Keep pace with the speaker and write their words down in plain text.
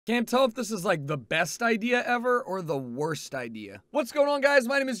Can't tell if this is like the best idea ever or the worst idea. What's going on, guys?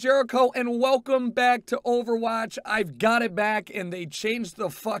 My name is JERICHO and welcome back to Overwatch. I've got it back and they changed the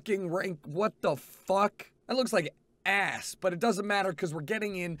fucking rank. What the fuck? That looks like ass, but it doesn't matter because we're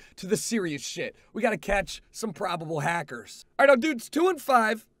getting into the serious shit. We gotta catch some probable hackers. All right, now dude's 2 and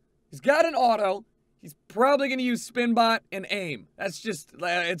 5. He's got an auto. He's probably going to use Spinbot and aim. That's just,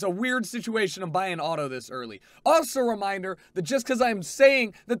 it's a weird situation of buying auto this early. Also a reminder that just because I'm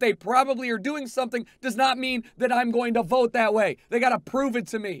saying that they probably are doing something does not mean that I'm going to vote that way. They got to prove it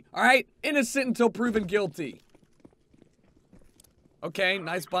to me, all right? Innocent until proven guilty. Okay,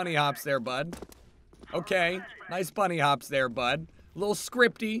 nice bunny hops there, bud. Okay, nice bunny hops there, bud. A little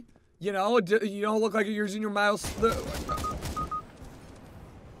scripty. You know, you don't look like you're using your mouse.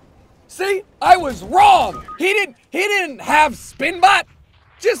 See, I was wrong. He didn't have Spinbot.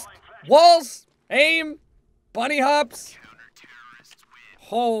 Just walls, aim, bunny hops.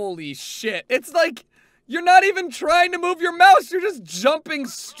 Holy shit. It's like you're not even trying to move your mouse. You're just jumping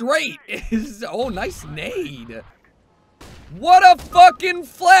straight. Oh, nice nade. What a fucking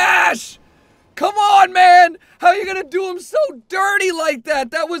flash. Come on, man. How are you gonna do him so dirty like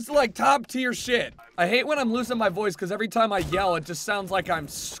that? That was like top tier shit. I hate when I'm losing my voice because every time I yell, it just sounds like I'm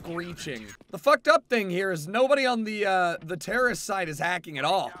screeching. The fucked up thing here is nobody on the terrorist side is hacking at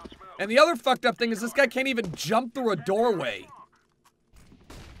all. And the other fucked up thing is this guy can't even jump through a doorway.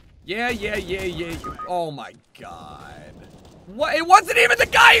 Yeah. Oh my god. What? It wasn't even the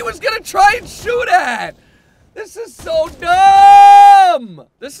guy he was gonna try and shoot at. This is so dumb!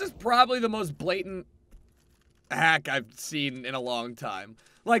 This is probably the most blatant hack I've seen in a long time.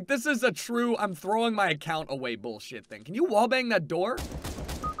 Like, this is a true, I'm throwing my account away bullshit thing. Can you wallbang that door?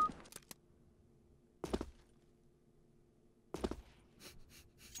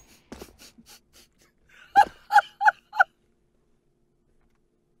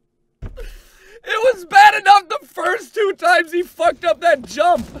 It was bad enough the first 2 times he fucked up that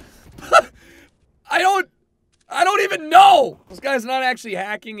jump. I don't even know! This guy's not actually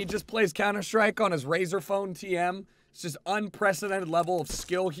hacking, he just plays Counter-Strike on his Razer phone TM. It's just unprecedented level of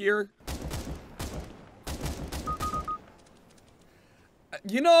skill here.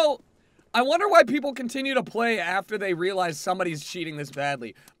 You know, I wonder why people continue to play after they realize somebody's cheating this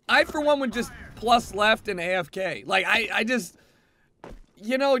badly. I, for one, would just plus left and AFK. Like, I just...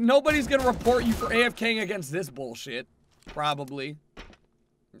 You know, nobody's gonna report you for AFKing against this bullshit. Probably.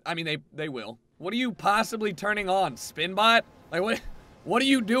 I mean, they will. What are you possibly turning on? Spinbot? Like, what are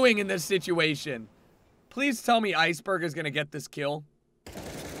you doing in this situation? Please tell me Iceberg is gonna get this kill.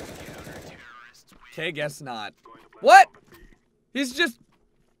 Okay, guess not. What? He's just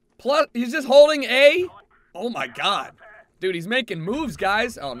holding A? Oh my god. Dude, he's making moves,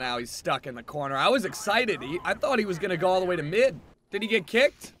 guys. Oh, now he's stuck in the corner. I was excited. I thought he was gonna go all the way to mid. Did he get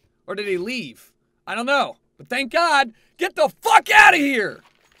kicked? Or did he leave? I don't know. But thank God. Get the fuck out of here!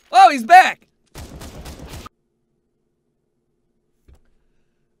 Oh, he's back!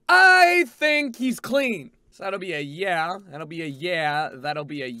 I think he's clean. So that'll be a yeah. That'll be a yeah. That'll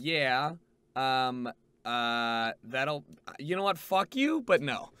be a yeah. That'll... You know what? Fuck you, but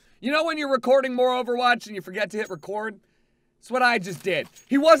no. You know when you're recording more Overwatch and you forget to hit record? That's what I just did.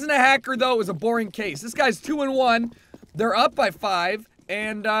 He wasn't a hacker, though. It was a boring case. This guy's 2 and 1. They're up by 5.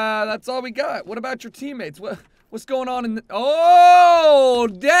 And, that's all we got. What about your teammates? What's going on in the... Oh,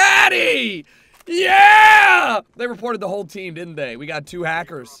 daddy! Yeah! They reported the whole team, didn't they? We got 2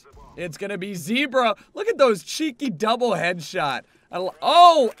 hackers. It's gonna be Zebra. Look at those cheeky double headshot.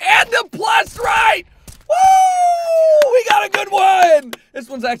 Oh, and the plus right! Woo! We got a good one! This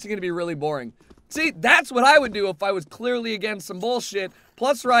one's actually gonna be really boring. See, that's what I would do if I was clearly against some bullshit.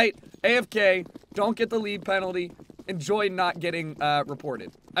 Plus right, AFK, don't get the lead penalty. Enjoy not getting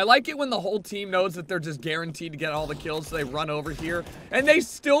reported. I like it when the whole team knows that they're just guaranteed to get all the kills, so they run over here. And they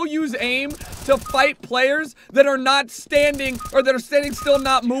still use aim to fight players that are not standing, or that are standing still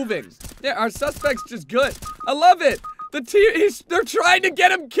not moving. Yeah, our suspect's just good. I love it. The team, they're trying to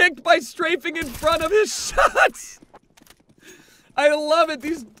get him kicked by strafing in front of his shots. I love it.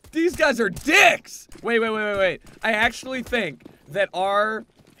 These guys are dicks. Wait. I actually think that our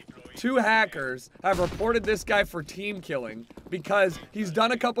 2 hackers have reported this guy for team killing because he's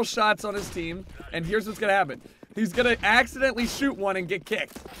done a couple shots on his team, and here's what's gonna happen. He's gonna accidentally shoot one and get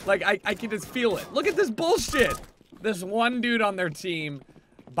kicked. Like, I can just feel it. Look at this bullshit. This one dude on their team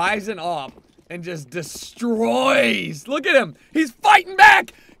buys an op and just destroys. Look at him. He's fighting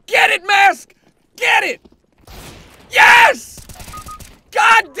back. Get it, Mask. Get it. Yes!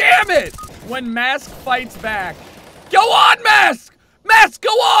 God damn it! When Mask fights back. Go on, Mask! Mask, go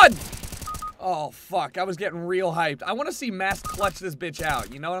on! Oh, fuck. I was getting real hyped. I want to see Mass clutch this bitch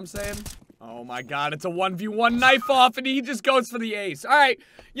out. You know what I'm saying? Oh, my God. It's a 1v1 knife off, and he just goes for the ace. All right.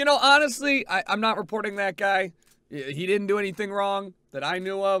 You know, honestly, I'm not reporting that guy. He didn't do anything wrong that I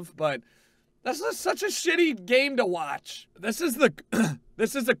knew of, but that's just such a shitty game to watch. This is the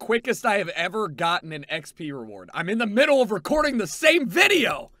this is the quickest I have ever gotten an XP reward. I'm in the middle of recording the same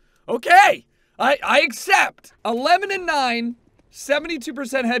video. Okay. I accept. 11 and 9, 72%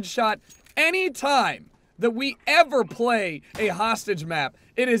 headshot. Anytime that we ever play a hostage map,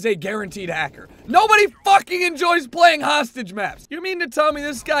 it is a guaranteed hacker. Nobody fucking enjoys playing hostage maps. You mean to tell me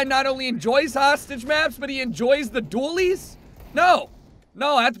this guy not only enjoys hostage maps, but he enjoys the dualies? No.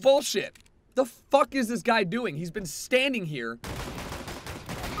 No, that's bullshit. The fuck is this guy doing? He's been standing here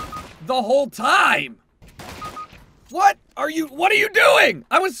the whole time. What are you doing?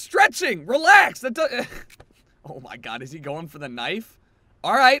 I was stretching. Relax. Oh my God, is he going for the knife?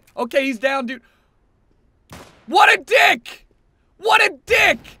 All right. Okay, he's down, dude. What a dick! What a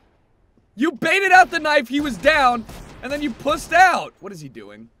dick! You baited out the knife, he was down, and then you pussed out. What is he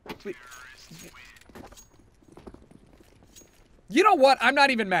doing? Wait. You know what? I'm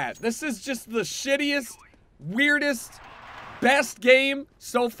not even mad. This is just the shittiest, weirdest, best game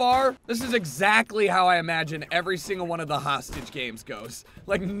so far. This is exactly how I imagine every single one of the hostage games goes.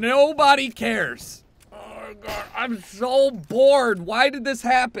 Like, nobody cares. Oh, God. I'm so bored. Why did this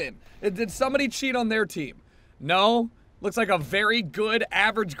happen? Did somebody cheat on their team? No. Looks like a very good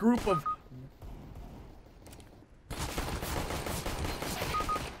average group of...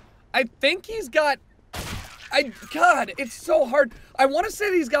 I think he's got... God, it's so hard. I want to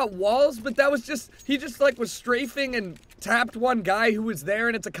say that he's got walls, but that was just... He just, like, was strafing and tapped one guy who was there,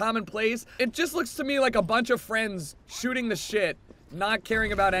 and it's a common place. It just looks to me like a bunch of friends shooting the shit, not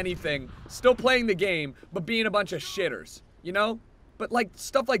caring about anything, still playing the game, but being a bunch of shitters, you know? But, like,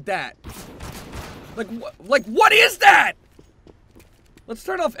 stuff like that. Like, what is that? Let's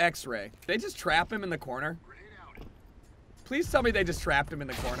turn off X-ray. They just trap him in the corner. Please tell me they just trapped him in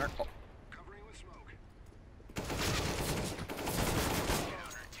the corner. Oh.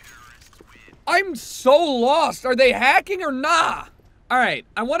 I'm so lost. Are they hacking or nah? All right,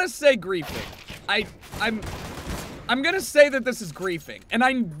 I want to say griefing. I'm gonna say that this is griefing, and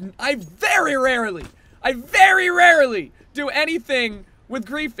I very rarely do anything with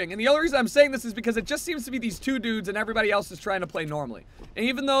griefing. And the only reason I'm saying this is because it just seems to be these two dudes and everybody else is trying to play normally. And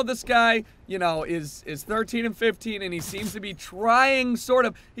even though this guy, you know, is 13 and 15 and he seems to be trying sort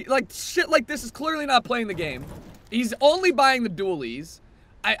of, like, shit like this is clearly not playing the game. He's only buying the dualies.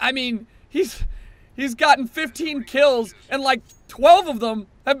 I mean, he's gotten 15 kills and like 12 of them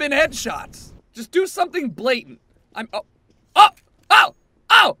have been headshots. Just do something blatant. Oh!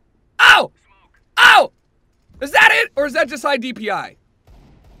 Is that it? Or is that just high DPI?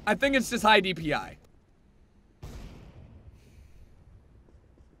 I think it's just high DPI.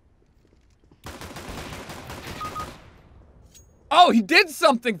 Oh, he did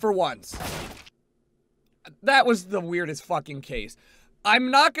something for once. That was the weirdest fucking case.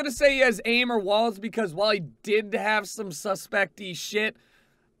 I'm not gonna say he has aim or walls because while he did have some suspecty shit,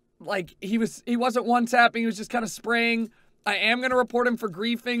 like he wasn't one-tapping, he was just kind of spraying. I am gonna report him for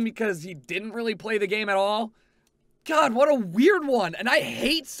griefing because he didn't really play the game at all. God, what a weird one. And I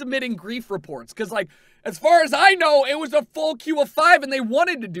hate submitting grief reports because, like, as far as I know, it was a full queue of 5 and they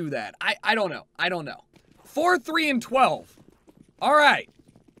wanted to do that. I don't know. I don't know. 4, 3, and 12. All right.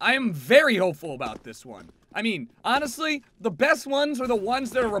 I am very hopeful about this one. I mean, honestly, the best ones are the ones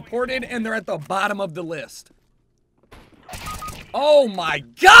that are reported and they're at the bottom of the list. Oh my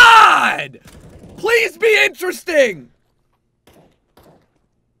God! Please be interesting!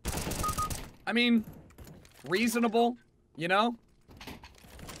 I mean... reasonable, you know?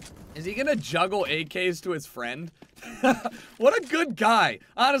 Is he gonna juggle AKs to his friend? What a good guy.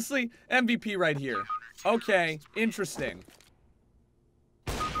 Honestly, MVP right here. Okay, interesting.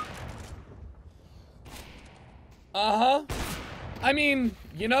 Uh-huh. I mean,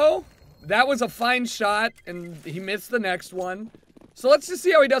 you know, that was a fine shot, and he missed the next one. So let's just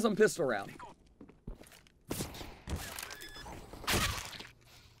see how he does on pistol round.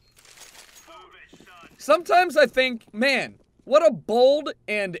 Sometimes I think, man, what a bold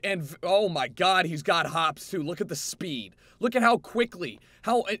and oh my God, he's got hops too. Look at the speed. Look at how quickly,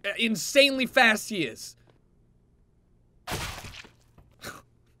 how insanely fast he is.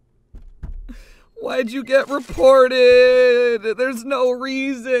 Why'd you get reported? There's no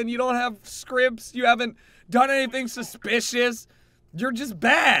reason. You don't have scripts. You haven't done anything suspicious. You're just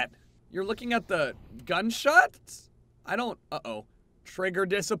bad. You're looking at the gunshots? I don't, uh-oh. Trigger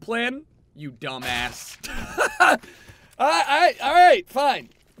discipline? You dumbass. All right, fine.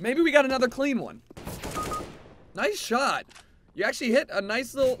 Maybe we got another clean one. Nice shot. You actually hit a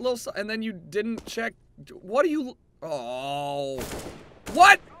nice little, and then you didn't check. What are you? Oh,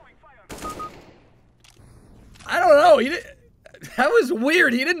 what? I don't know. He did. That was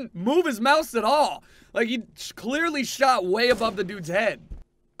weird. He didn't move his mouse at all. Like, he clearly shot way above the dude's head.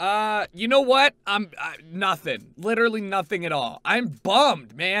 You know what? Nothing. Literally nothing at all. I'm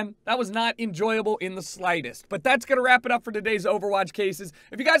bummed, man. That was not enjoyable in the slightest. But that's gonna wrap it up for today's Overwatch cases.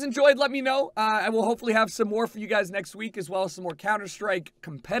 If you guys enjoyed, let me know. I will hopefully have some more for you guys next week, as well as some more Counter-Strike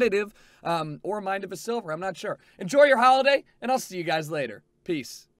competitive, or Mind of a Silver. I'm not sure. Enjoy your holiday, and I'll see you guys later. Peace.